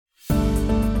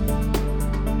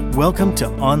Welcome to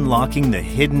Unlocking the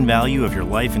Hidden Value of Your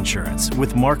Life Insurance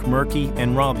with Mrky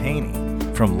and Rob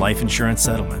Haynie from Life Insurance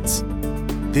Settlements.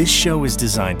 This show is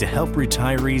designed to help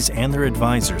retirees and their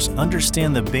advisors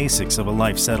understand the basics of a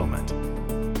life settlement.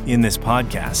 In this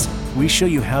podcast, we show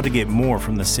you how to get more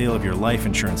from the sale of your life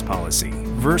insurance policy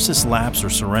versus lapse or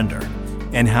surrender,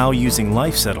 and how using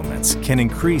life settlements can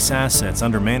increase assets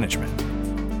under management.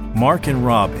 Mark and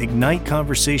Rob ignite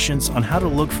conversations on how to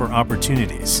look for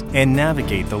opportunities and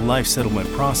navigate the life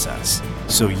settlement process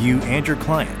so you and your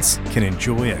clients can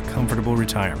enjoy a comfortable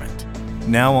retirement.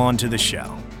 Now on to the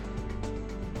show.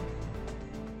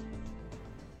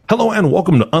 Hello and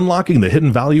welcome to Unlocking the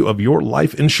Hidden Value of Your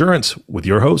Life Insurance with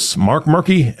your hosts,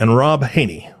 Mrky and Rob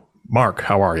Haynie. Mark,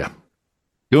 how are you?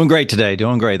 Doing great today.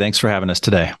 Doing great. Thanks for having us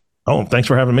today. Oh, thanks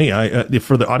for having me.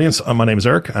 For the audience, my name is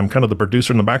Eric. I'm kind of the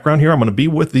producer in the background here. I'm going to be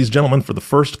with these gentlemen for the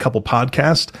first couple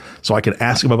podcasts so I can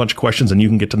ask them a bunch of questions and you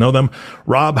can get to know them.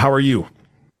 Rob, how are you?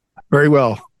 Very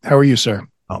well. How are you, sir?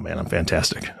 Oh, man, I'm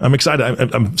fantastic. I'm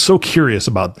excited. I'm so curious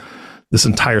about this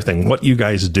entire thing, what you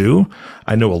guys do.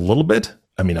 I know a little bit.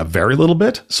 I mean, a very little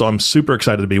bit. So I'm super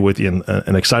excited to be with you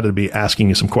and excited to be asking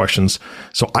you some questions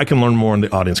so I can learn more and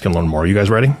the audience can learn more. Are you guys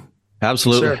ready?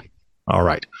 Absolutely. Sure. All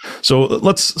right. So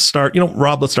let's start,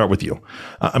 Rob, let's start with you.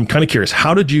 I'm kind of curious.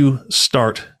 How did you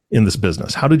start in this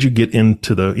business? How did you get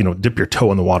into the, dip your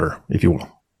toe in the water, if you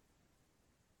will?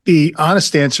 The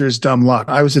honest answer is dumb luck.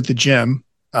 I was at the gym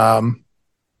in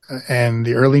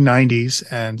the early 90s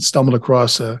and stumbled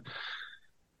across a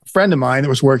friend of mine that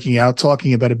was working out,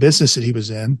 talking about a business that he was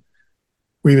in,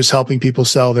 where he was helping people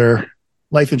sell their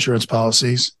life insurance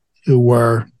policies who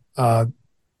were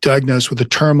diagnosed with a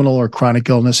terminal or chronic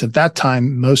illness. At that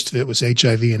time, most of it was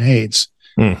HIV and AIDS.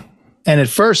 And at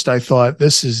first I thought,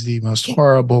 this is the most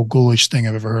horrible, ghoulish thing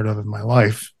I've ever heard of in my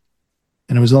life.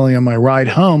 And it was only on my ride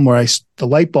home where the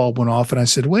light bulb went off and I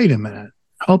said, wait a minute,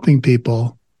 helping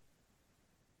people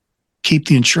keep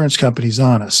the insurance companies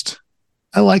honest.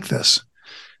 I like this.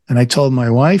 And I told my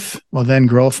wife, well, then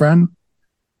girlfriend,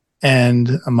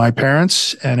 and my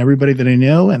parents and everybody that I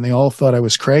knew, and they all thought I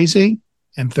was crazy.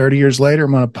 And 30 years later,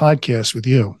 I'm on a podcast with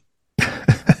you.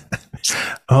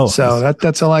 So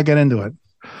that's how I got into it.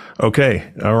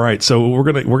 Okay. All right. So we're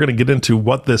gonna get into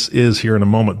what this is here in a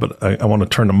moment, but I want to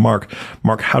turn to Mark.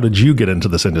 Mark, how did you get into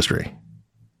this industry?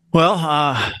 Well,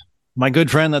 my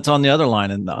good friend that's on the other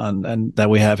line and that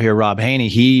we have here, Rob Haynie,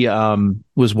 he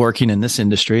was working in this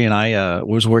industry, and I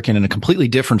was working in a completely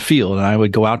different field. And I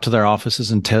would go out to their offices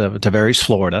in Tavares,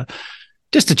 Florida,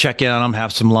 just to check in on them,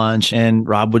 have some lunch. And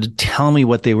Rob would tell me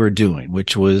what they were doing,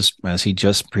 which was, as he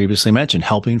just previously mentioned,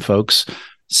 helping folks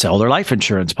sell their life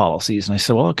insurance policies. And I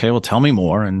said, well, okay, well, tell me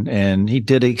more. And he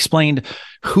explained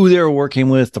who they were working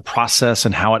with, the process,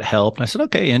 and how it helped. And I said,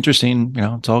 okay, interesting.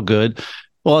 It's all good.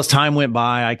 Well, as time went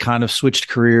by, I kind of switched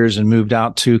careers and moved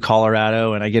out to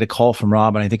Colorado. And I get a call from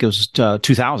Rob, and I think it was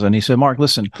 2000. He said, Mark,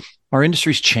 listen, our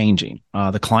industry's changing.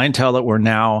 The clientele that we're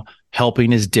now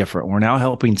helping is different. We're now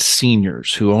helping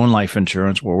seniors who own life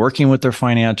insurance. We're working with their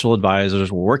financial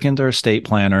advisors. We're working with their estate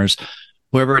planners,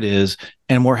 whoever it is.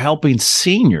 And we're helping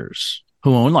seniors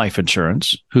who own life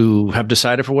insurance, who have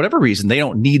decided for whatever reason they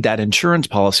don't need that insurance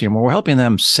policy anymore. We're helping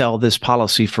them sell this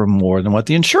policy for more than what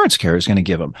the insurance carrier is going to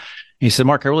give them. He said,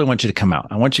 Mark, I really want you to come out.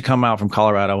 I want you to come out from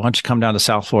Colorado. I want you to come down to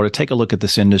South Florida, take a look at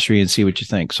this industry and see what you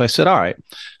think. So I said, all right,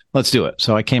 let's do it.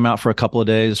 So I came out for a couple of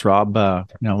days. Rob,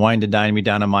 wined and dined me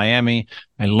down in Miami.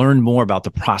 I learned more about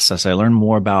the process. I learned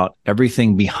more about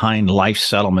everything behind life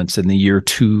settlements in the year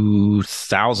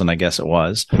 2000, I guess it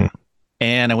was.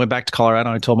 And I went back to Colorado.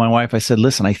 And I told my wife, I said,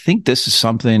 listen, I think this is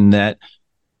something that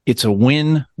it's a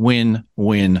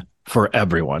win-win-win for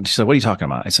everyone. She said, what are you talking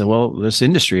about? I said, well, this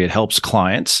industry, it helps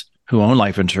clients who own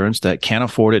life insurance that can't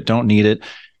afford it, don't need it.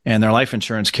 And their life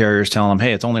insurance carriers tell them,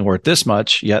 hey, it's only worth this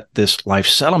much. Yet this life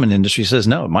settlement industry says,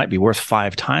 no, it might be worth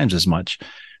 5 times as much.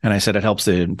 And I said, it helps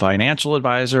the financial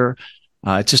advisor.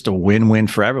 It's just a win-win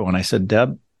for everyone. I said,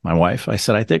 Deb, my wife, I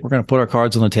said, I think we're going to put our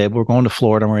cards on the table. We're going to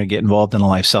Florida and we're going to get involved in the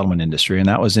life settlement industry. And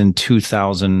that was in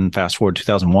 2000, fast forward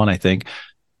 2001, I think.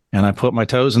 And I put my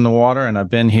toes in the water and I've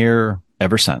been here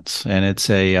ever since. And it's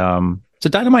a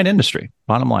dynamite industry.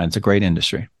 Bottom line, it's a great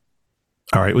industry.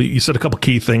 All right. Well, you said a couple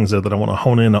key things there that I want to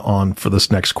hone in on for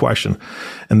this next question.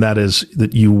 And that is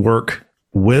that you work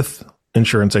with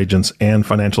insurance agents and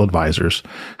financial advisors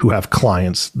who have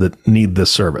clients that need this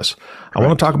service. Correct. I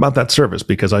want to talk about that service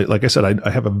because like I said, I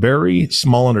have a very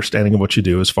small understanding of what you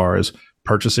do as far as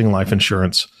purchasing life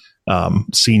insurance.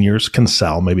 Seniors can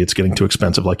sell. Maybe it's getting too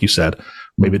expensive, like you said.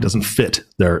 Maybe it doesn't fit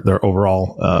their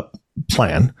overall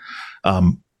plan.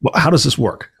 How does this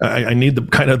work? I need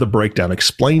the breakdown.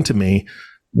 Explain to me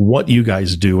what you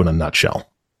guys do in a nutshell.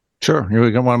 Sure.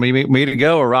 You want me to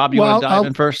go, or Rob, you want to dive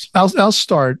in first? I'll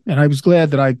start. And I was glad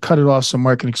that I cut it off so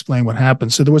Mark can explain what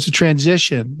happened. So there was a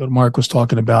transition that Mark was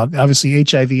talking about. Obviously,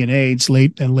 HIV and AIDS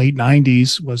late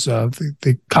 90s was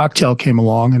the cocktail came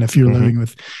along. And if you're living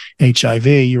with HIV,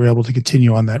 you were able to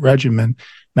continue on that regimen.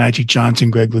 Magic Johnson,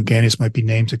 Greg Louganis might be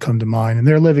names that come to mind. And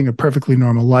they're living a perfectly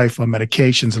normal life on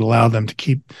medications that allow them to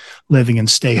keep living and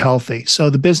stay healthy.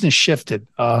 So the business shifted.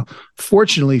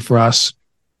 Fortunately for us,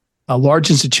 large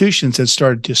institutions had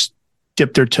started to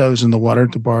dip their toes in the water,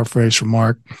 to borrow a phrase from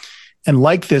Mark, and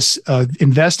like this,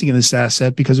 investing in this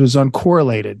asset because it was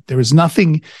uncorrelated. There was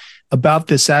nothing about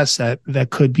this asset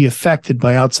that could be affected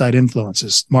by outside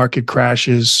influences, market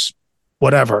crashes,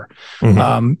 whatever.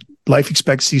 Life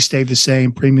expectancy stayed the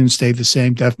same, premiums stayed the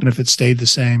same, death benefits stayed the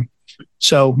same.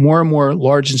 So more and more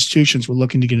large institutions were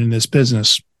looking to get in this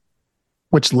business,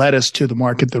 which led us to the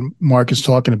market that Mark is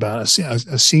talking about,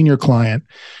 a senior client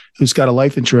who's got a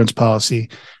life insurance policy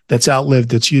that's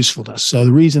outlived its usefulness. So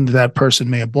the reason that person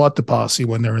may have bought the policy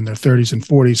when they're in their 30s and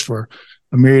 40s for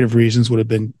a myriad of reasons would have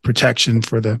been protection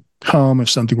for the home if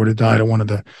something were to die to one of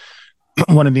the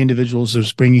individuals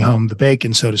that's bringing home the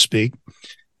bacon, so to speak.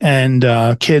 And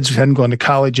kids who hadn't gone to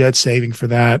college yet, saving for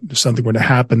that. If something were to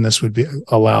happen, this would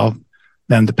allow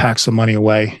them to pack some money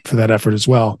away for that effort as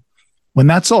well. When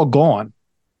that's all gone,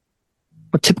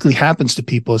 what typically happens to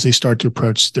people as they start to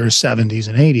approach their 70s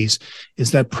and 80s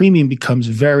is that premium becomes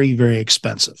very, very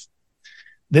expensive.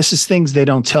 This is things they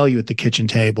don't tell you at the kitchen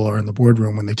table or in the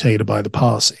boardroom when they tell you to buy the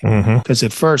policy. Because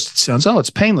at first it sounds, it's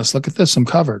painless. Look at this, I'm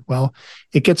covered. Well,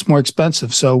 it gets more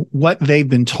expensive. So what they've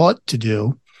been taught to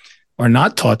do, or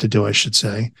not taught to do, I should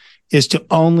say, is to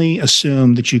only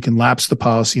assume that you can lapse the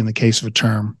policy in the case of a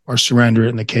term or surrender it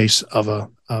in the case of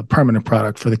a permanent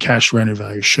product for the cash surrender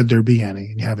value, should there be any,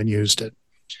 and you haven't used it.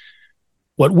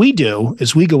 What we do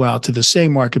is we go out to the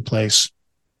same marketplace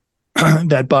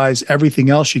that buys everything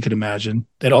else you could imagine,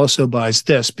 that also buys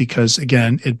this because,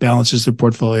 again, it balances their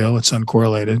portfolio, it's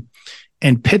uncorrelated,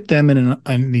 and pit them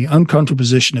in the uncomfortable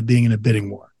position of being in a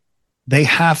bidding war. They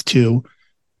have to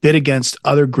bid against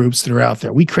other groups that are out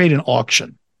there. We create an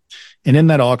auction, and in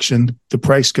that auction, the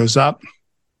price goes up,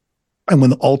 and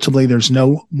when ultimately there's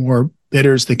no more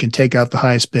bidders that can take out the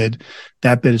highest bid,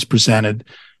 that bid is presented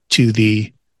to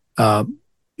the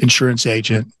insurance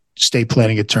agent, estate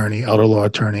planning attorney, elder law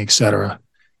attorney, et cetera.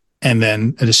 And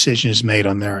then a decision is made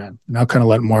on their end. And I'll kind of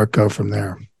let Mark go from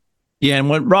there. Yeah, and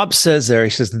what Rob says there, he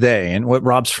says they, and what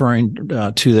Rob's referring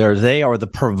to there, they are the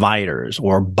providers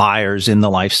or buyers in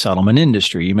the life settlement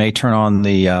industry. You may turn on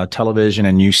the television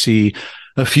and you see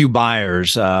a few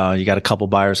buyers. You got a couple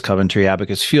buyers, Coventry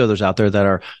Advocates, a few others out there that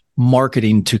are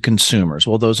marketing to consumers.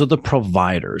 Well, those are the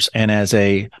providers. And as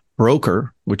a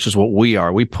broker, which is what we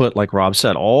are, we put, like Rob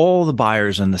said, all the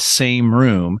buyers in the same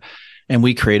room, and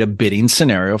we create a bidding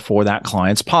scenario for that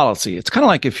client's policy. It's kind of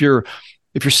like if you're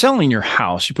selling your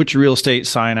house, you put your real estate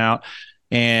sign out,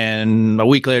 and a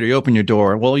week later you open your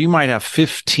door. Well, you might have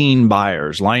 15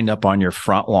 buyers lined up on your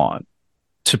front lawn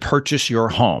to purchase your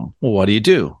home. Well, what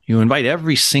do? You invite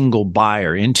every single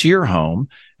buyer into your home,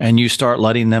 and you start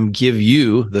letting them give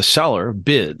you, the seller,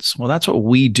 bids. Well, that's what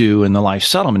we do in the life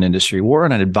settlement industry. We're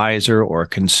an advisor or a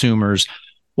consumer's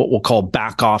what we'll call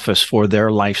back office for their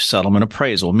life settlement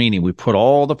appraisal, meaning we put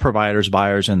all the providers,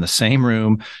 buyers in the same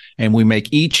room, and we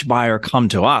make each buyer come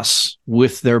to us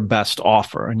with their best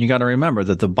offer. And you got to remember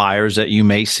that the buyers that you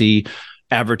may see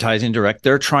advertising direct,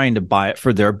 they're trying to buy it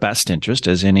for their best interest,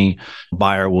 as any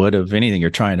buyer would of anything you're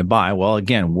trying to buy. Well,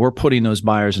 again, we're putting those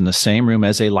buyers in the same room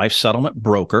as a life settlement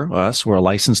broker. We're a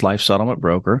licensed life settlement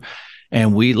broker.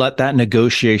 And we let that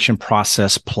negotiation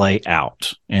process play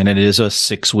out. And it is a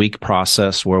 6-week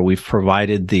process where we've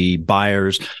provided the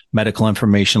buyers medical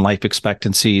information, life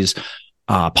expectancies,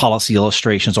 policy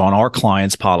illustrations on our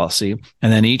client's policy.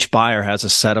 And then each buyer has a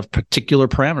set of particular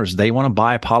parameters they want to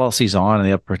buy policies on, and they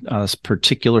have a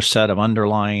particular set of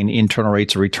underlying internal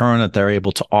rates of return that they're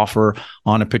able to offer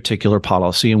on a particular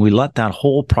policy. And we let that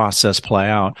whole process play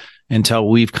out until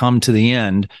we've come to the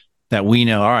end that we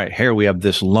know, all right, here we have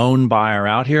this lone buyer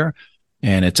out here,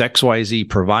 and it's XYZ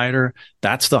provider.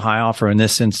 That's the high offer in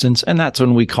this instance. And that's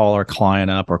when we call our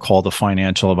client up or call the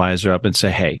financial advisor up and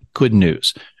say, hey, good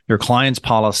news. Your client's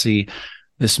policy,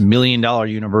 this $1 million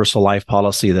universal life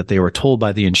policy that they were told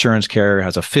by the insurance carrier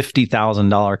has a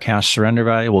 $50,000 cash surrender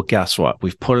value. Well, guess what?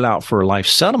 We've put it out for a life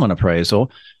settlement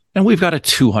appraisal, and we've got a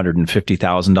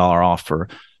 $250,000 offer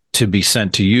to be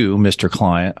sent to you, Mr.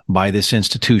 Client, by this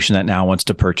institution that now wants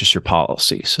to purchase your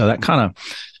policy. So that kind of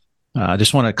I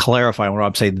just want to clarify when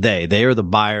Rob say they are the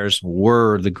buyers.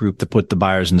 We're the group that put the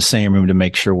buyers in the same room to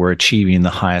make sure we're achieving the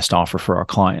highest offer for our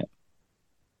client.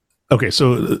 Okay,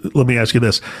 so let me ask you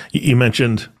this. You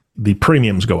mentioned the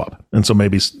premiums go up. And so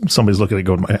maybe somebody's looking at it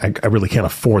going, I really can't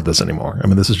afford this anymore. I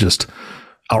mean, this is just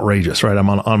outrageous, right? I'm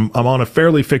on a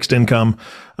fairly fixed income.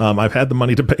 I've had the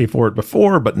money to pay for it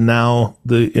before, but now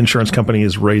the insurance company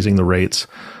is raising the rates.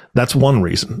 That's one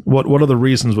reason. What other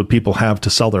reasons would people have to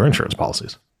sell their insurance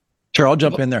policies? Sure, I'll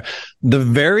jump in there. The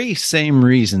very same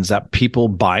reasons that people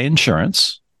buy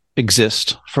insurance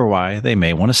exist for why they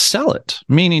may want to sell it.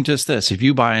 Meaning just this, if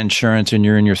you buy insurance and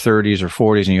you're in your 30s or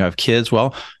 40s and you have kids,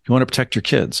 well, you want to protect your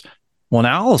kids. Well,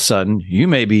 now all of a sudden, you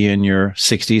may be in your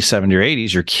 60s, 70s, or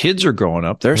 80s. Your kids are growing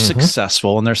up. They're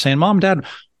successful. And they're saying, Mom, Dad,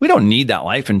 we don't need that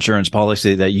life insurance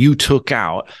policy that you took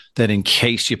out that in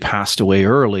case you passed away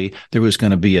early, there was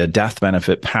going to be a death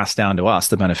benefit passed down to us,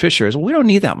 the beneficiaries. Well, we don't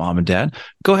need that, Mom and Dad.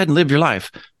 Go ahead and live your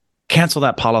life. Cancel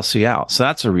that policy out. So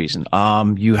that's a reason.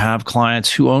 You have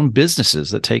clients who own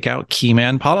businesses that take out key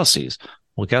man policies.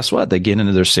 Well, guess what? They get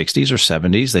into their 60s or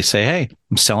 70s. They say, hey,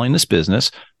 I'm selling this business.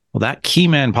 Well, that key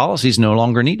man policy is no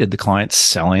longer needed. The client's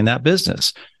selling that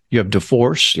business. You have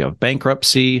divorce, you have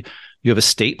bankruptcy, you have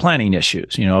estate planning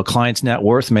issues. You know, a client's net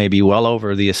worth may be well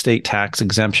over the estate tax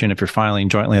exemption. If you're filing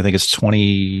jointly, I think it's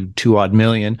 22 odd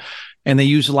million. And they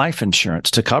use life insurance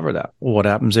to cover that. Well, what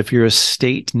happens if your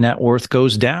estate net worth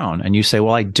goes down and you say,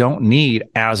 well, I don't need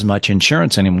as much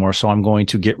insurance anymore, so I'm going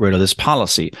to get rid of this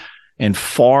policy. And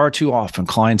far too often,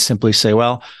 clients simply say,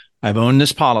 well, I've owned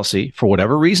this policy for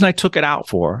whatever reason I took it out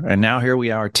for. And now here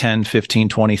we are 10, 15,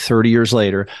 20, 30 years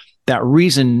later. That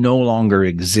reason no longer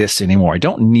exists anymore. I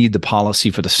don't need the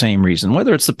policy for the same reason,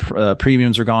 whether it's the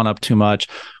premiums are gone up too much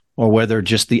or whether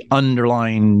just the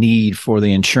underlying need for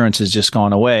the insurance has just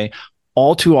gone away.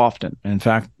 All too often, in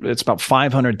fact, it's about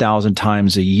 500,000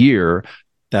 times a year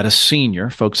that a senior,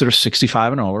 folks that are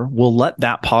 65 and older, will let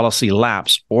that policy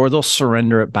lapse or they'll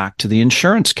surrender it back to the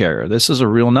insurance carrier. This is a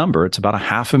real number. It's about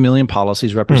 500,000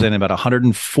 policies representing about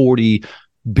 140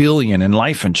 billion in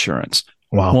life insurance.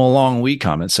 Wow. Well, along we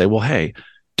come and say, well, hey,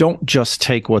 don't just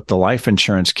take what the life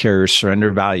insurance carrier's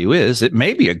surrender value is. It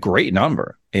may be a great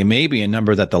number. It may be a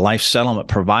number that the life settlement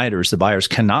providers, the buyers,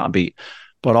 cannot beat.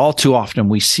 But all too often,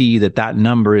 we see that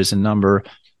number is a number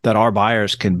that our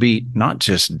buyers can beat, not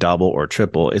just double or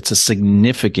triple. It's a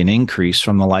significant increase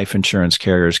from the life insurance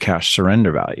carrier's cash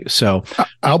surrender value. So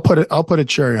I'll put a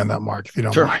cherry on that, Mark, if you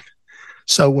don't mind.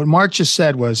 So what Mark just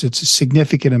said was it's a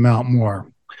significant amount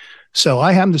more. So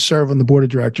I happen to serve on the board of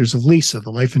directors of LISA,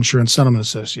 the Life Insurance Settlement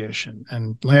Association.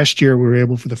 And last year, we were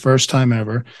able, for the first time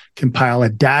ever, compile a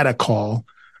data call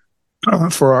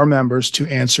for our members to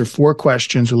answer 4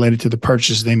 questions related to the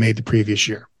purchase they made the previous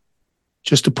year.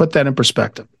 Just to put that in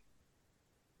perspective,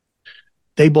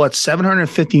 they bought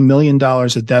 $750 million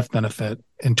of death benefit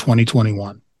in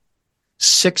 2021.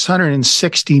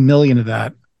 $660 million of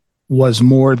that was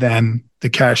more than the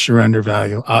cash surrender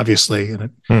value, obviously,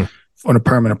 on a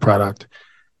permanent product,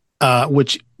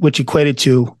 which equated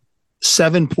to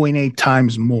 7.8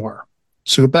 times more.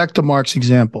 So go back to Mark's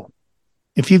example.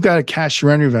 If you've got a cash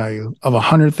surrender value of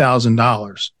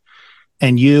 $100,000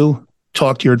 and you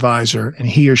talk to your advisor and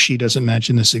he or she doesn't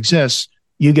mention this exists,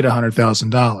 you get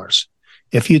 $100,000.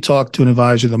 If you talk to an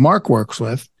advisor that Mark works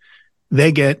with,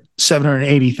 they get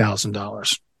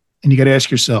 $780,000. And you got to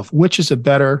ask yourself, which is a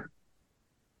better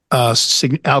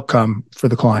outcome for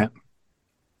the client?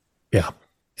 Yeah.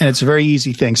 And it's a very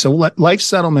easy thing. So life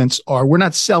settlements we're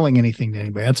not selling anything to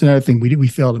anybody. That's another thing we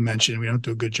fail to mention. We don't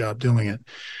do a good job doing it.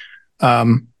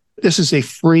 This is a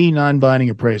free, non-binding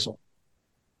appraisal.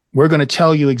 We're going to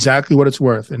tell you exactly what it's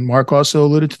worth. And Mark also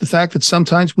alluded to the fact that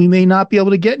sometimes we may not be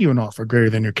able to get you an offer greater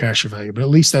than your cash value, but at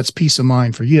least that's peace of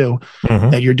mind for you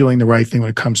that you're doing the right thing when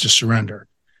it comes to surrender.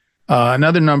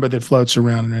 Another number that floats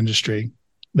around in the industry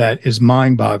that is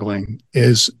mind-boggling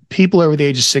is people over the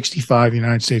age of 65 in the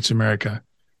United States of America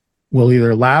will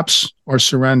either lapse or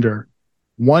surrender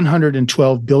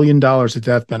 $112 billion of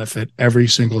death benefit every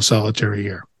single solitary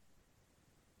year.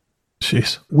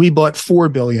 Jeez. We bought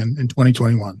 $4 billion in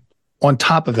 2021 on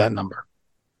top of that number.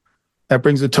 That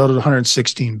brings the total to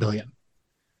 $116 billion.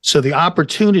 So the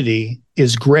opportunity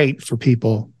is great for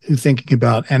people who are thinking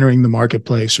about entering the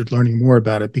marketplace or learning more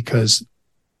about it because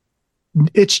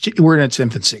we're in its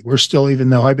infancy. We're still, even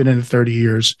though I've been in it 30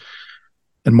 years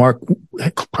and Mark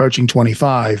approaching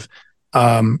 25,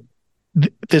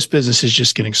 this business is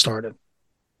just getting started.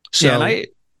 So,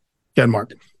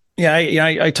 Mark. Yeah,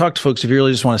 I talk to folks, if you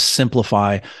really just want to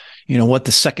simplify, what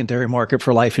the secondary market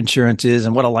for life insurance is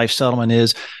and what a life settlement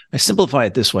is, I simplify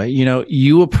it this way.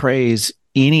 You appraise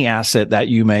any asset that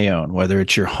you may own, whether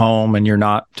it's your home and you're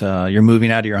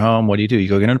moving out of your home. What do? You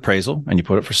go get an appraisal and you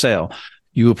put it for sale.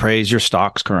 You appraise your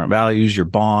stocks, current values, your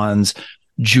bonds,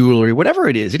 jewelry, whatever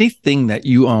it is, anything that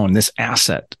you own, this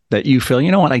asset that you feel,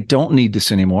 you know what, I don't need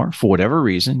this anymore for whatever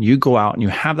reason. You go out and you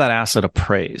have that asset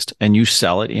appraised and you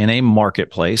sell it in a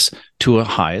marketplace to a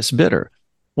highest bidder.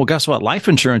 Well, guess what? Life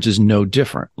insurance is no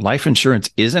different. Life insurance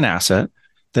is an asset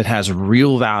that has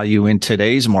real value in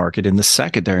today's market, in the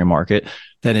secondary market,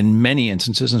 that in many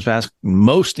instances, in fact,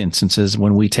 most instances,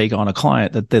 when we take on a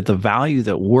client, that the value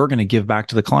that we're going to give back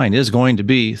to the client is going to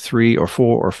be 3 or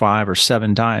 4 or 5 or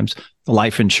 7 times the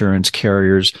life insurance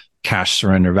carrier's cash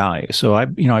surrender value. So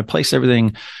I place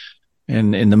everything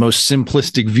in the most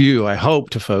simplistic view, I hope,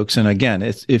 to folks. And again,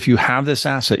 if you have this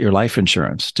asset, your life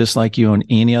insurance, just like you own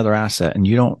any other asset, and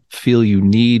you don't feel you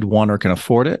need one or can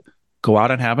afford it, go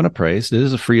out and have an appraised. It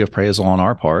is a free appraisal on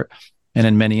our part. And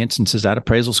in many instances, that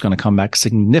appraisal is going to come back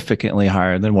significantly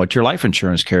higher than what your life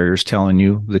insurance carrier is telling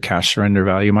you the cash surrender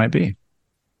value might be.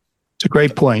 It's a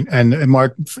great point. And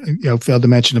Mark, failed to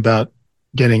mention about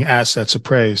getting assets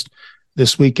appraised.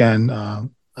 This weekend,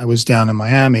 I was down in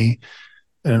Miami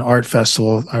at an art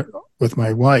festival with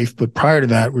my wife. But prior to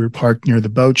that, we were parked near the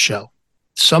boat show.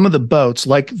 Some of the boats,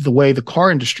 like the way the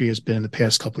car industry has been in the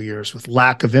past couple of years with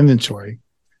lack of inventory,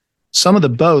 some of the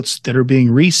boats that are being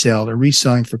resold are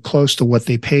reselling for close to what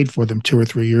they paid for them 2 or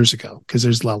 3 years ago, because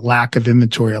there's a lack of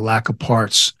inventory, a lack of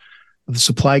parts. The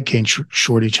supply chain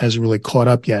shortage hasn't really caught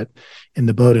up yet in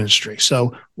the boat industry.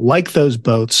 So like those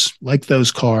boats, like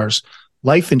those cars,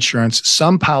 life insurance,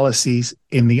 some policies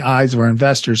in the eyes of our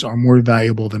investors are more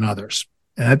valuable than others.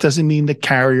 And that doesn't mean the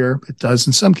carrier, it does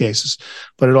in some cases,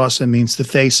 but it also means the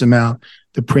face amount,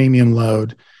 the premium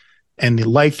load, and the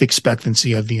life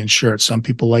expectancy of the insured. Some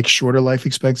people like shorter life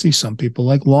expectancy. Some people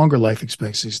like longer life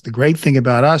expectancies. The great thing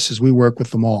about us is we work with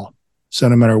them all. So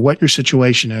no matter what your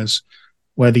situation is,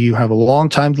 whether you have a long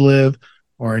time to live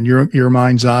or in your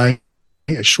mind's eye,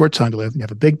 a short time to live, you have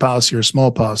a big policy or a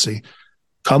small policy,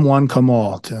 come one, come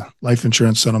all to Life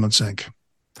Insurance Settlements, Inc.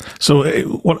 So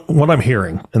what I'm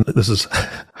hearing, and this is,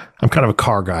 I'm kind of a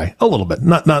car guy, a little bit,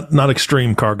 not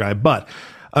extreme car guy, but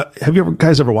have you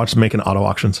guys ever watched Making Auto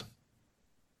Auctions?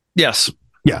 Yes.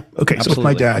 Yeah. Okay. With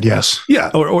my dad. Yes. Yeah.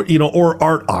 Or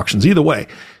art auctions. Either way,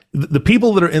 the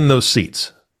people that are in those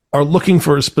seats are looking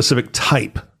for a specific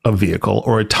type of vehicle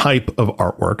or a type of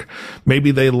artwork.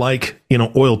 Maybe they like,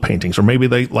 oil paintings, or maybe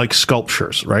they like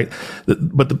sculptures, right?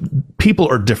 But the people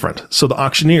are different. So the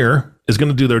auctioneer is going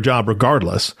to do their job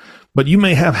regardless, but you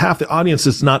may have half the audience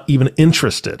that's not even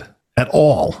interested at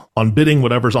all on bidding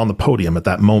whatever's on the podium at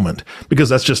that moment, because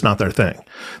that's just not their thing.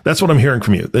 That's what I'm hearing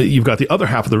from you. You've got the other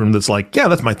half of the room that's like, yeah,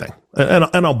 that's my thing, and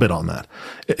I'll bid on that.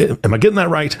 Am I getting that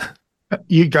right?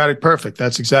 You got it perfect.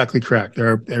 That's exactly correct.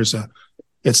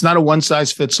 It's not a one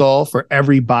size fits all for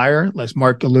every buyer. As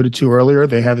Mark alluded to earlier,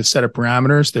 they have a set of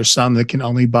parameters. There's some that can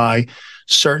only buy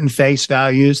certain face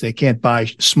values. They can't buy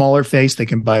smaller face. They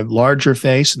can buy larger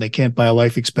face, and they can't buy a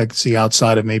life expectancy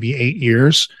outside of maybe 8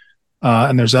 years.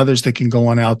 And there's others that can go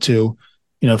on out to,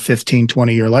 15,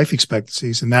 20-year life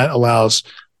expectancies. And that allows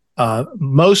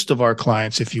most of our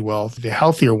clients, if you will, the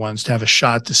healthier ones, to have a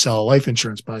shot to sell a life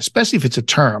insurance policy, especially if it's a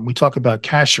term. We talk about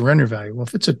cash surrender value. Well,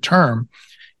 if it's a term,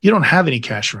 you don't have any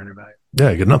cash surrender value.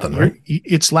 Yeah, you get nothing, right?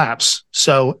 It's lapse.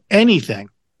 So anything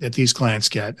that these clients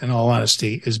get, in all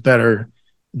honesty, is better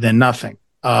than nothing.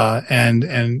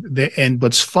 And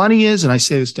what's funny is, and I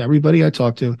say this to everybody I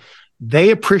talk to,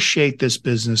 they appreciate this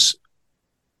business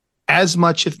as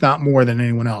much, if not more, than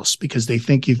anyone else, because they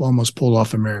think you've almost pulled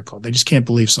off a miracle. They just can't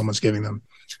believe someone's giving them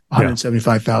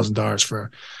 $175,000 for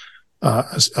a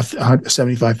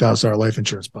 $75,000 life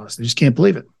insurance policy. They just can't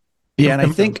believe it. Yeah, and I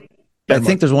think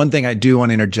there's one thing I do want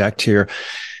to interject here,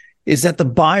 is that the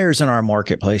buyers in our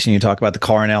marketplace, and you talk about the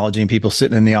car analogy and people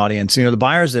sitting in the audience, the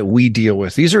buyers that we deal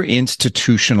with, these are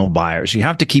institutional buyers. You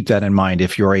have to keep that in mind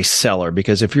if you're a seller,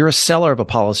 because if you're a seller of a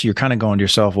policy, you're kind of going to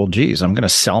yourself, well, geez, I'm going to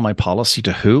sell my policy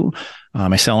to who?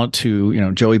 I sell it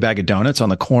to, Joey Bag of Donuts on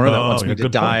the corner that wants me to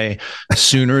die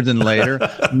sooner than later.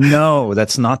 No,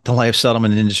 that's not the life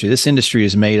settlement industry. This industry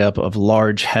is made up of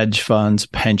large hedge funds,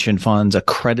 pension funds,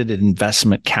 accredited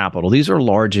investment capital. These are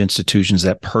large institutions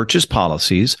that purchase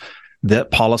policies. That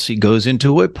policy goes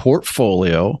into a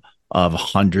portfolio of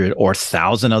 100 or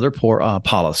 1,000 other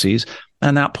policies,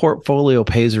 and that portfolio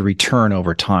pays a return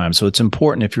over time. So it's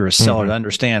important, if you're a seller, to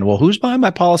understand, well, who's buying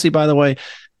my policy, by the way?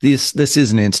 This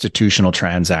is an institutional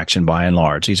transaction by and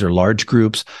large. These are large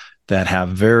groups that have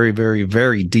very, very,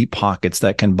 very deep pockets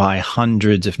that can buy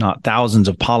hundreds, if not thousands,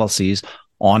 of policies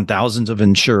on thousands of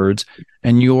insureds,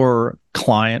 and your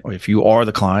client, or if you are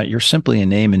the client, you're simply a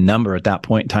name and number at that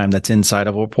point in time that's inside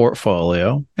of a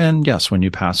portfolio. And yes, when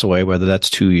you pass away, whether that's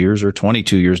 2 years or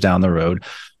 22 years down the road,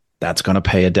 that's going to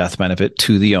pay a death benefit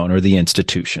to the owner, the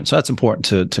institution. So that's important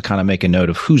to kind of make a note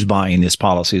of who's buying these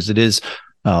policies. It is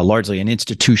largely an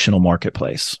institutional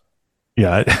marketplace.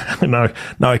 Yeah,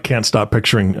 now I can't stop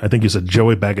picturing. I think you said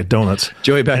Joey Bag of Donuts.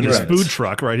 Joey Bag and of his Donuts. food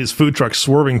truck, right? His food truck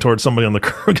swerving towards somebody on the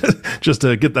curb just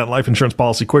to get that life insurance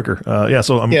policy quicker.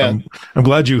 So I'm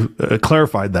glad you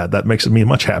clarified that. That makes me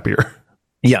much happier.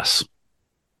 Yes,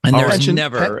 and there's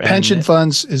pension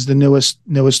funds is the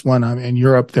newest one. I mean, in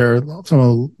Europe, they're some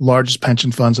of the largest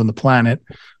pension funds on the planet,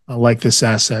 like this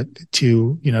asset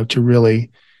to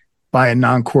really buy a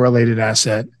non-correlated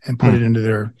asset and put it into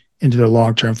their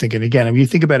long-term thinking. Again, if you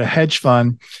think about a hedge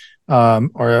fund,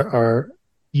 or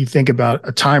you think about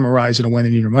a time horizon of when they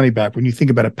need your money back, when you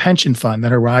think about a pension fund,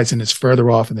 that horizon is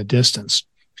further off in the distance.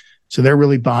 So they're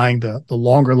really buying the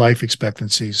longer life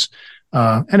expectancies.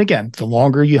 And again, the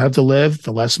longer you have to live,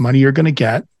 the less money you're going to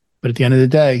get. But at the end of the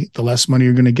day, the less money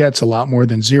you're going to get is a lot more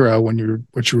than zero when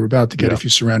what you're about to get if you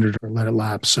surrendered or let it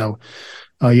lapse. So,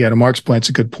 to Mark's point, it's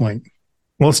a good point.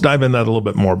 Well, let's dive in that a little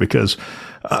bit more, because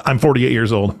I'm 48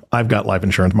 years old. I've got life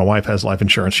insurance. My wife has life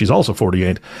insurance. She's also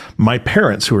 48. My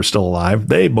parents, who are still alive,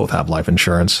 they both have life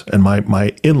insurance, and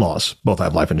my in-laws both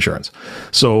have life insurance.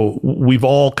 So we've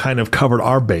all kind of covered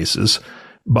our bases,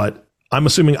 but I'm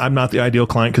assuming I'm not the ideal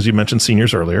client, because you mentioned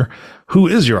seniors earlier. Who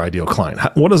is your ideal client?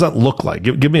 What does that look like?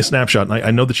 Give me a snapshot. And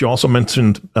I know that you also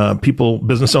mentioned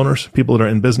business owners, people that are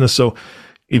in business. So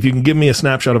if you can give me a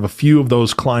snapshot of a few of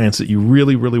those clients that you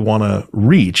really, really want to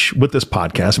reach with this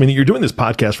podcast. I mean, you're doing this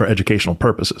podcast for educational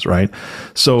purposes, right?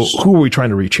 So who are we trying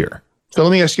to reach here? So let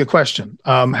me ask you a question.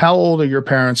 How old are your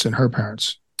parents and her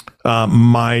parents?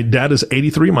 My dad is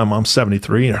 83. My mom's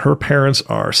 73. And her parents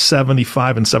are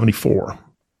 75 and 74.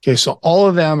 Okay, so all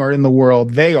of them are in the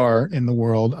world. They are in the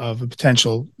world of a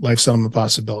potential life settlement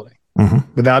possibility,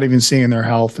 without even seeing their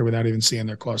health or without even seeing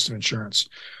their cost of insurance.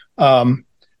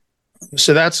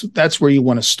 So that's where you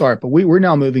want to start. But we're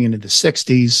now moving into the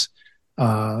 60s,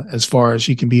 as far as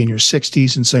you can be in your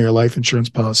 60s and sell your life insurance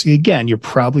policy. Again, you're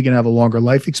probably going to have a longer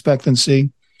life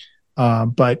expectancy.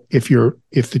 But if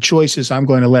the choice is I'm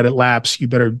going to let it lapse, you're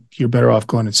better off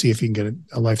going and see if you can get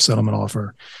a life settlement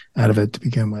offer out of it to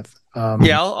begin with.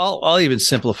 I'll even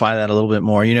simplify that a little bit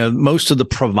more. Most of the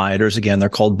providers, again, they're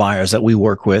called buyers that we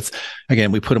work with.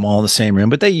 Again, we put them all in the same room,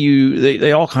 but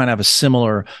they all kind of have a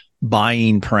similar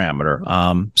buying parameter.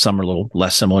 Some are a little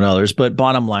less similar than others, but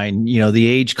bottom line, the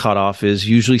age cutoff is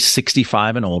usually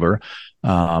 65 and older.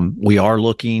 We are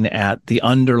looking at the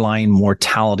underlying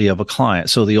mortality of a client.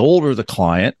 So the older the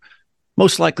client,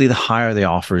 most likely the higher the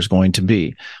offer is going to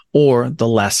be, or the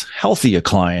less healthy a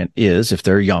client is, if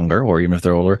they're younger or even if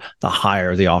they're older, the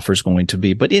higher the offer is going to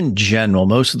be. But in general,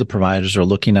 most of the providers are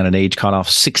looking at an age cutoff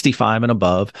 65 and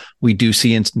above. We do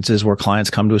see instances where clients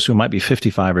come to us who might be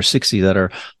 55 or 60 that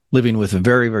are living with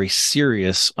very, very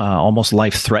serious, almost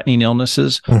life-threatening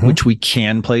illnesses, which we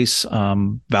can place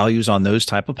values on those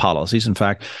type of policies. In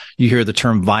fact, you hear the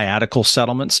term viatical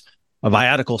settlements. A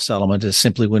viatical settlement is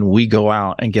simply when we go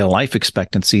out and get a life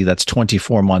expectancy that's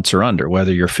 24 months or under,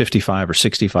 whether you're 55 or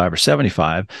 65 or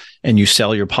 75, and you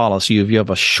sell your policy. If you have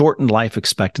a shortened life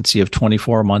expectancy of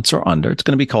 24 months or under, it's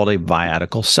going to be called a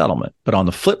viatical settlement. But on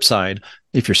the flip side,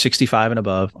 if you're 65 and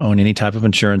above, own any type of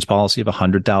insurance policy of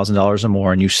 $100,000 or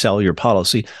more, and you sell your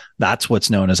policy, that's what's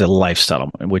known as a life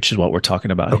settlement, which is what we're talking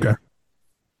about here.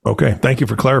 Okay. Thank you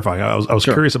for clarifying. I was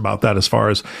curious about that, as far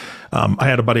as I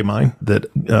had a buddy of mine that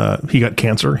he got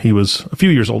cancer. He was a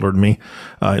few years older than me.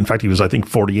 In fact, he was, I think,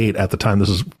 48 at the time. This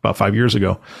is about 5 years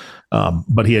ago.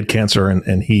 But he had cancer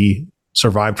and he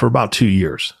survived for about 2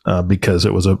 years because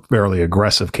it was a fairly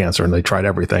aggressive cancer, and they tried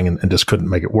everything and just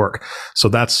couldn't make it work. So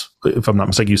that's, if I'm not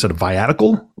mistaken, you said a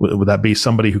viatical. Would that be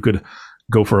somebody who could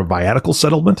go for a viatical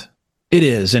settlement? It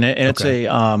is, and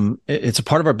it's a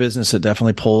part of our business that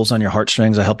definitely pulls on your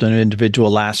heartstrings. I helped an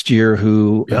individual last year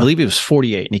who I believe he was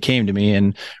 48, and he came to me,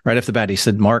 and right off the bat he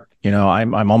said, "Mark,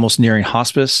 I'm almost nearing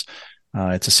hospice.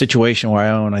 It's a situation where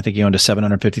I think he owned a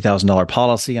 $750,000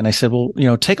 policy." And I said, "Well,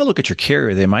 take a look at your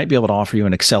carrier. They might be able to offer you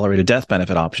an accelerated death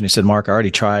benefit option." He said, "Mark, I already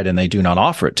tried and they do not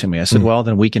offer it to me." I said, "Well,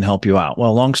 then we can help you out."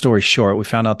 Well, long story short, we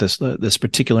found out this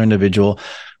particular individual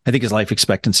I think his life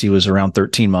expectancy was around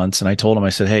 13 months. And I told him, I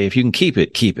said, hey, if you can keep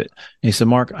it, keep it. And he said,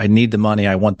 Mark, I need the money.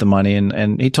 I want the money.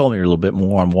 And he told me a little bit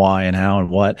more on why and how and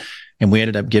what. And we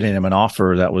ended up getting him an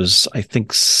offer that was, I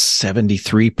think,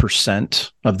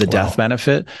 73% of the death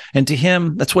benefit. And to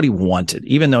him, that's what he wanted.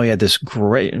 Even though he had this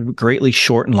greatly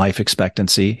shortened life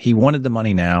expectancy, he wanted the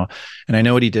money now. And I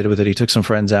know what he did with it. He took some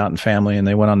friends out and family, and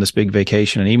they went on this big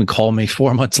vacation, and he even called me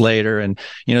 4 months later and,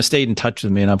 stayed in touch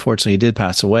with me. And unfortunately, he did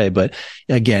pass away. But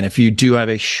again, if you do have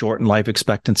a shortened life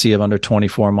expectancy of under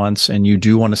 24 months and you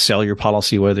do want to sell your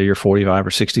policy, whether you're 45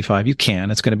 or 65, you can.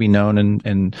 It's going to be known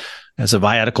and as a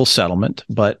viatical settlement,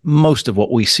 but most of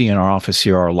what we see in our office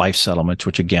here are life settlements,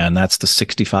 which again, that's the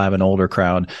 65 and older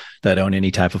crowd that own any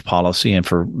type of policy. And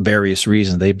for various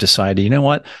reasons, they've decided, you know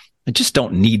what? I just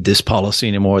don't need this policy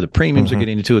anymore. The premiums are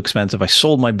getting too expensive. I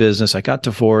sold my business. I got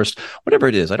divorced, whatever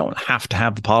it is. I don't have to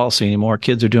have the policy anymore.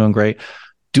 Kids are doing great.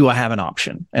 Do I have an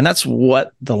option? And that's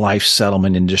what the life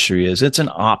settlement industry is. It's an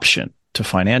option to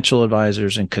financial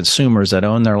advisors and consumers that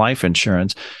own their life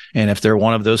insurance. And if they're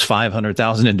one of those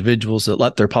 500,000 individuals that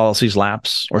let their policies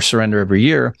lapse or surrender every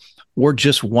year, we're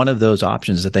just one of those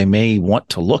options that they may want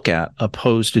to look at,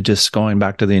 opposed to just going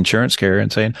back to the insurance carrier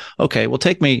and saying, okay, well,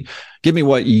 give me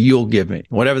what you'll give me.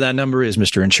 Whatever that number is,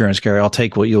 Mr. Insurance Carrier, I'll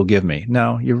take what you'll give me.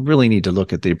 No, you really need to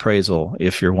look at the appraisal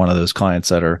if you're one of those clients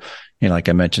that are, like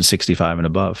I mentioned, 65 and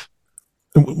above.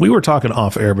 We were talking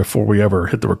off air before we ever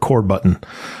hit the record button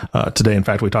today. In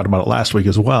fact, we talked about it last week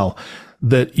as well,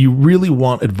 that you really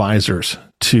want advisors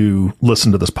to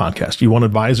listen to this podcast. You want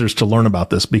advisors to learn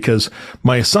about this, because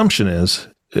my assumption is,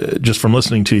 just from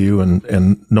listening to you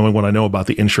and knowing what I know about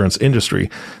the insurance industry,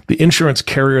 the insurance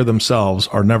carrier themselves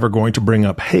are never going to bring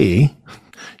up, hey,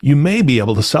 you may be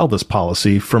able to sell this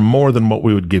policy for more than what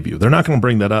we would give you. They're not going to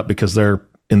bring that up because they're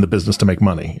in the business to make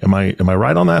money. Am I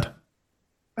right on that?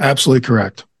 Absolutely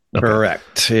correct. Okay.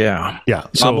 Correct. Yeah. Yeah.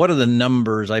 So Rob, what are the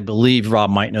numbers? I believe Rob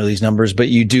might know these numbers, but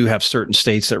you do have certain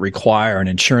states that require an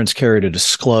insurance carrier to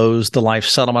disclose the life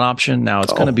settlement option. Now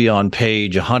it's going to be on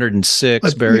page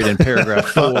 106, buried in paragraph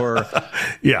 4.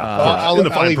 Yeah.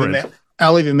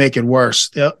 I'll even make it worse.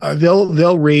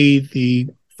 They'll read the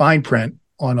fine print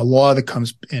on a law that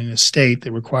comes in a state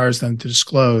that requires them to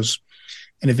disclose.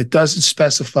 And if it doesn't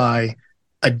specify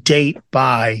a date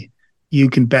by, you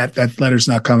can bet that letter's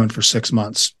not coming for 6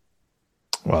 months.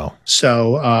 Wow.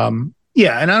 So, and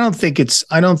I don't think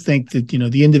that,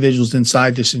 the individuals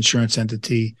inside this insurance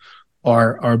entity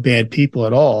are bad people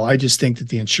at all. I just think that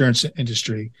the insurance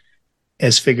industry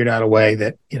has figured out a way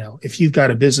that, if you've got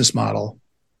a business model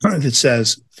that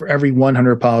says for every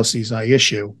 100 policies I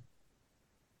issue,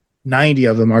 90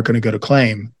 of them are going to go to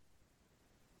claim,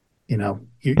 you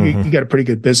got a pretty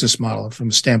good business model from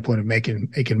the standpoint of making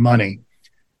money.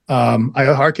 I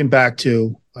hearken back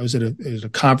to, I was at a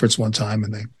conference one time,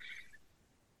 and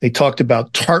they talked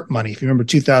about TARP money. If you remember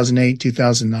 2008,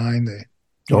 2009, the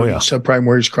subprime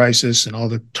mortgage crisis, and all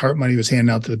the TARP money was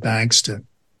handed out to the banks to,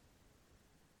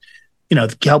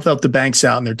 help the banks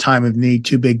out in their time of need,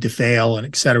 too big to fail, and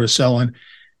et cetera, so on.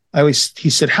 He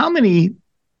said, how many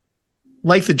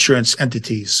life insurance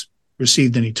entities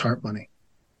received any TARP money?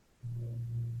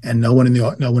 And no one in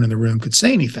the room could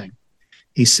say anything.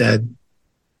 He said,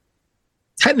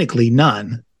 technically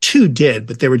none. 2 did,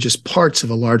 but they were just parts of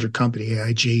a larger company.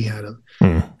 AIG had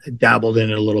dabbled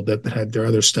in it a little bit, but had their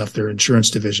other stuff. Their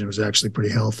insurance division was actually pretty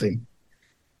healthy.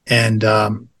 And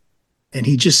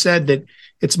he just said that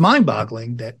it's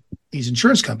mind-boggling that these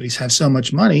insurance companies have so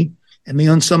much money and they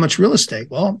own so much real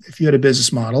estate. Well, if you had a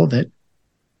business model that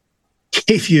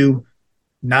gave you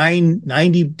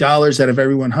 $90 out of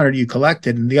every 100 you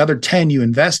collected, and the other 10 you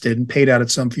invested and paid out at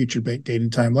some future date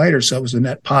and time later, so it was a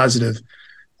net positive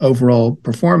overall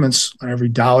performance on every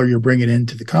dollar you're bringing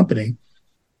into the company,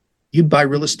 you'd buy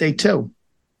real estate too.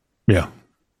 Yeah.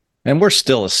 And we're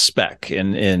still a spec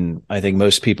in I think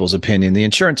most people's opinion. The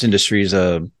insurance industry is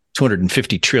a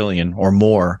 250 trillion or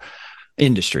more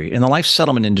industry, and the life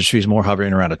settlement industry is more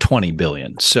hovering around a 20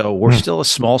 billion. So we're still a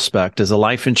small spec. Does the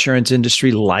life insurance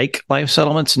industry like life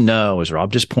settlements? No. As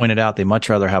Rob just pointed out, they much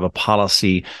rather have a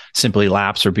policy simply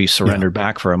lapse or be surrendered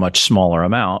back for a much smaller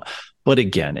amount. But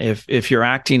again, if you're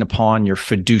acting upon your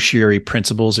fiduciary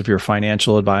principles, if you're a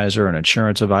financial advisor, an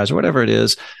insurance advisor, whatever it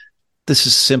is, this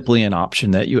is simply an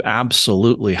option that you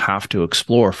absolutely have to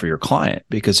explore for your client.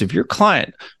 Because if your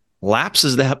client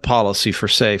lapses that policy for,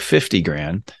 say, 50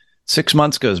 grand, 6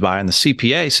 months goes by and the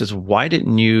CPA says, why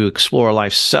didn't you explore a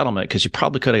life settlement? Because you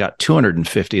probably could have got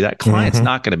 250. That client's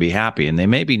not going to be happy. And they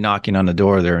may be knocking on the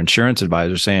door of their insurance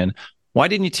advisor saying, why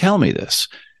didn't you tell me this?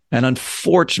 And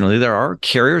unfortunately, there are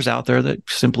carriers out there that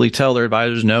simply tell their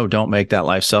advisors, no, don't make that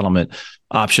life settlement.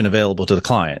 option available to the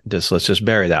client. Let's just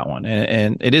bury that one.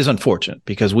 And it is unfortunate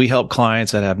because we help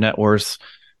clients that have net worths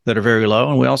that are very low,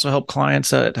 and we also help clients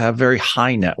that have very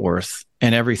high net worth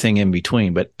and everything in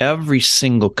between. But every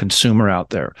single consumer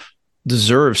out there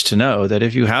deserves to know that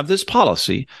if you have this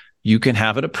policy, you can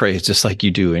have it appraised just like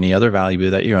you do any other value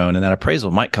that you own, and that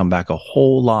appraisal might come back a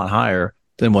whole lot higher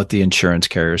than what the insurance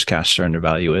carrier's cash surrender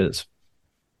value is.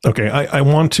 Okay,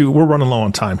 we're running low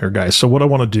on time here, guys. So what I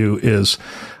want to do is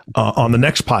on the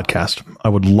next podcast, I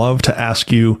would love to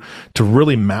ask you to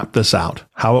really map this out,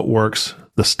 how it works,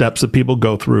 the steps that people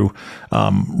go through,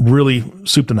 really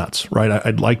soup to nuts, right?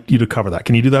 I'd like you to cover that.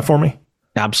 Can you do that for me?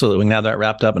 Absolutely. We can have that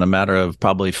wrapped up in a matter of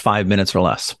probably 5 minutes or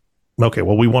less. Okay,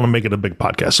 well, we want to make it a big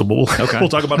podcast, so we'll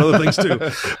talk about other things too.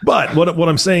 But what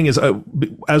I'm saying is,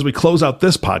 as we close out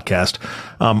this podcast,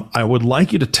 I would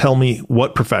like you to tell me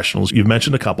what professionals, you've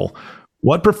mentioned a couple,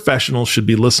 what professionals should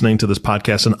be listening to this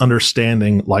podcast and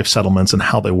understanding life settlements and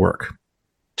how they work.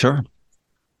 Sure.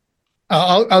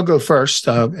 I'll go first,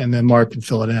 and then Mark can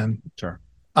fill it in. Sure.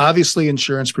 Obviously,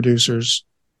 insurance producers,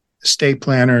 estate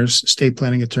planners, estate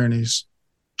planning attorneys,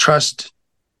 trust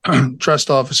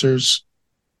officers.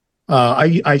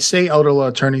 I say elder law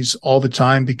attorneys all the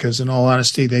time because, in all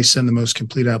honesty, they send the most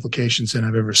complete applications that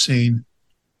I've ever seen.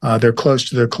 They're close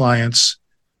to their clients,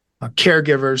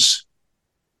 caregivers,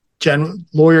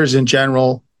 lawyers in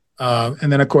general,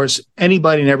 and then, of course,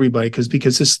 anybody and everybody,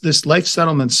 because this life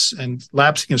settlements and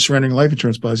lapsing and surrendering life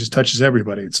insurance policies touches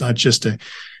everybody. It's not just a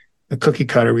cookie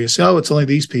cutter where you say, oh, it's only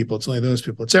these people, it's only those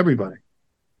people, it's everybody.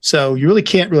 So you really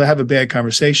can't really have a bad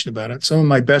conversation about it. Some of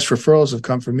my best referrals have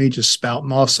come from me just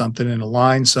spouting off something in a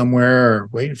line somewhere or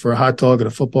waiting for a hot dog at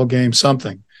a football game,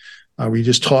 something where you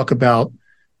just talk about,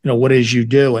 what it is you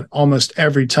do. And almost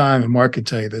every time, and Mark can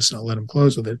tell you this, and I'll let him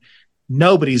close with it,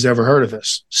 nobody's ever heard of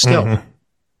this still. Mm-hmm.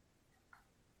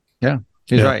 Yeah,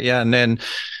 he's right. Yeah. And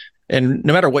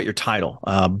no matter what your title,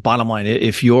 bottom line,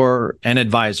 if you're an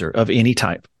advisor of any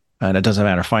type, and it doesn't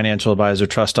matter, financial advisor,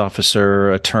 trust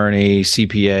officer, attorney,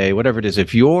 CPA, whatever it is.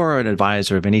 If you're an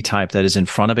advisor of any type that is in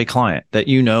front of a client that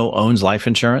owns life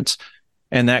insurance,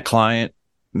 and that client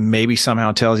maybe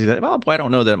somehow tells you that, well, I don't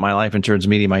know that my life insurance is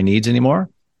meeting my needs anymore,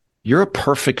 you're a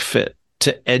perfect fit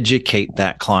to educate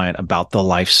that client about the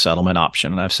life settlement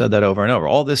option. And I've said that over and over.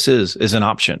 All this is an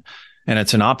option. And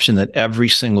it's an option that every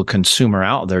single consumer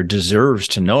out there deserves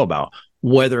to know about.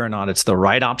 Whether or not it's the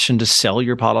right option to sell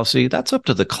your policy, that's up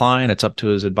to the client. It's up to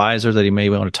his advisor that he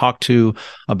may want to talk to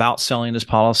about selling his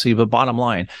policy. But bottom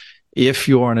line, if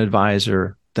you're an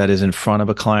advisor that is in front of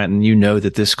a client and you know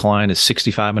that this client is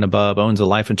 65 and above, owns a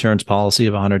life insurance policy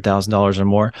of $100,000 or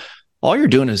more, all you're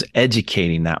doing is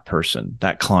educating that person,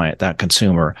 that client, that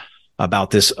consumer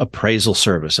about this appraisal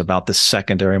service, about the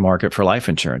secondary market for life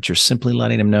insurance. You're simply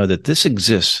letting them know that this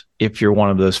exists if you're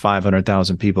one of those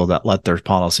 500,000 people that let their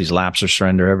policies lapse or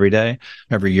surrender every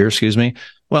year.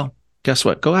 Well, guess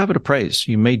what? Go have it appraised.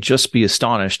 You may just be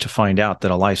astonished to find out that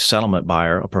a life settlement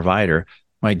buyer, a provider,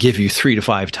 might give you 3 to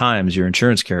 5 times your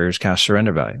insurance carrier's cash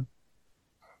surrender value.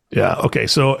 Yeah. Okay.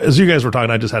 So as you guys were talking,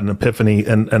 I just had an epiphany,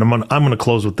 and I'm going to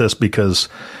close with this because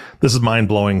this is mind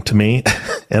blowing to me,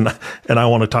 and I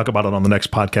want to talk about it on the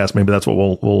next podcast. Maybe that's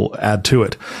what we'll add to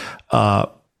it.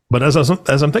 But as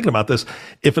I'm thinking about this,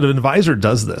 if an advisor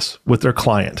does this with their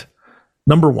client,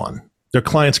 number one, their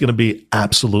client's going to be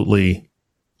absolutely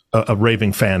a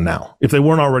raving fan now. If they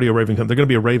weren't already a raving fan, they're going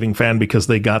to be a raving fan because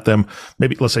they got them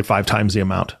maybe, let's say, 5 times the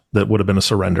amount that would have been a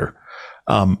surrender.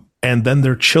 And then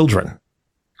their children.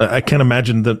 I can't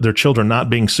imagine that their children not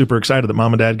being super excited that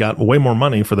mom and dad got way more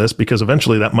money for this, because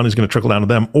eventually that money is going to trickle down to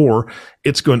them, or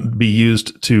it's going to be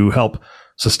used to help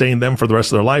sustain them for the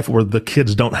rest of their life, where the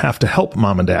kids don't have to help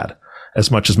mom and dad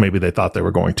as much as maybe they thought they were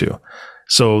going to.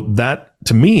 So that,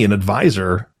 to me, an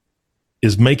advisor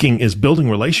is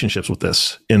building relationships with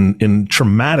this in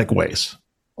traumatic ways.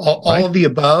 All of the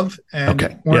above.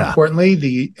 And more importantly,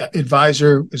 the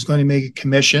advisor is going to make a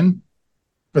commission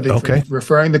for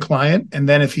referring the client. And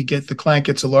then if the client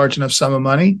gets a large enough sum of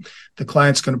money, the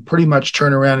client's going to pretty much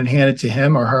turn around and hand it to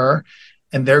him or her,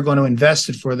 and they're going to invest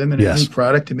it for them in a new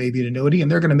product, and maybe an annuity,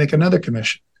 and they're going to make another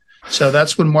commission. So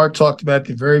that's when Mark talked about at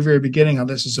the very, very beginning, how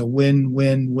this is a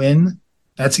win-win-win.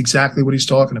 That's exactly what he's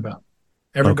talking about.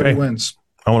 Everybody wins.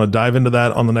 I want to dive into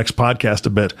that on the next podcast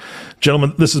a bit.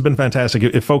 Gentlemen, this has been fantastic.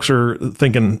 If folks are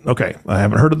thinking, okay, I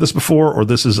haven't heard of this before, or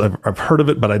I've heard of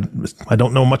it, but I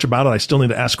don't know much about it, I still need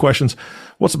to ask questions,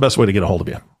 what's the best way to get a hold of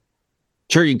you?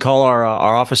 Sure. You can call our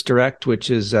office direct, which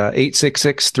is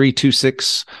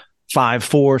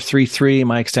 866-326-5433.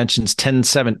 My extension is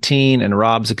 1017, and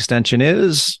Rob's extension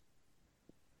is?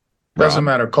 Doesn't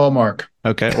matter. Call Mark.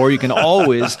 Okay. Or you can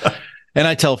always And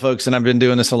I tell folks, and I've been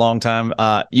doing this a long time,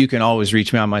 you can always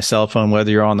reach me on my cell phone, whether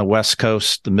you're on the West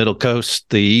Coast, the Middle Coast,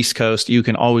 the East Coast. You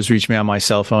can always reach me on my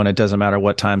cell phone. It doesn't matter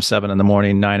what time, 7 in the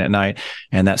morning, 9 at night.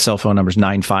 And that cell phone number is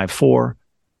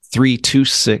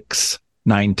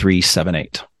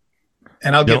 954-326-9378.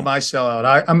 And I'll get my cell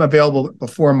out. I'm available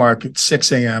before Mark at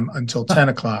 6 a.m. until 10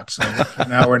 o'clock. So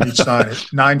an hour on each side.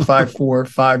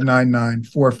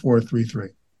 954-599-4433.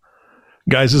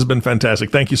 Guys, this has been fantastic.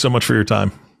 Thank you so much for your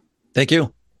time. Thank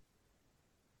you.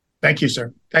 Thank you,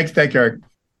 sir. Thank you, Eric.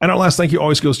 And our last thank you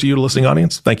always goes to you, the listening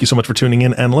audience. Thank you so much for tuning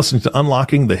in and listening to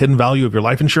Unlocking the Hidden Value of Your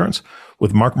Life Insurance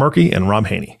with Mark Mrky and Rob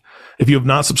Haynie. If you have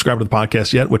not subscribed to the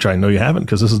podcast yet, which I know you haven't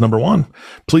because this is number 1,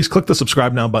 please click the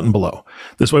subscribe now button below.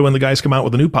 This way, when the guys come out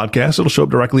with a new podcast, it'll show up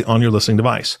directly on your listening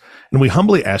device. And we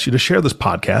humbly ask you to share this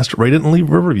podcast, rate it, and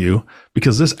leave a review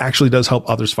because this actually does help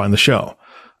others find the show.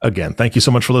 Again, thank you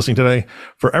so much for listening today.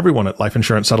 For everyone at Life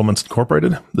Insurance Settlements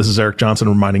Incorporated, this is Eric Johnson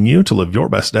reminding you to live your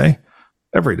best day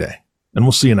every day. And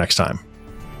we'll see you next time.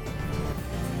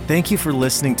 Thank you for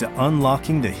listening to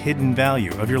Unlocking the Hidden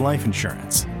Value of Your Life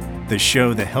Insurance, the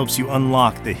show that helps you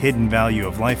unlock the hidden value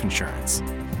of life insurance.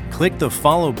 Click the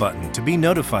follow button to be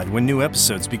notified when new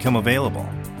episodes become available.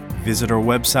 Visit our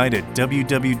website at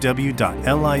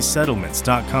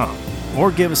www.lisettlements.com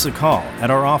or give us a call at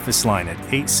our office line at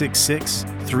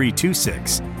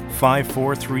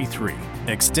 866-326-5433,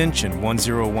 extension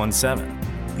 1017.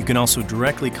 You can also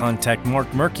directly contact Mark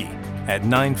Mrky at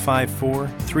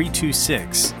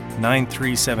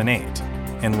 954-326-9378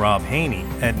 and Rob Haynie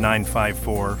at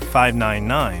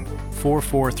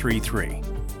 954-599-4433.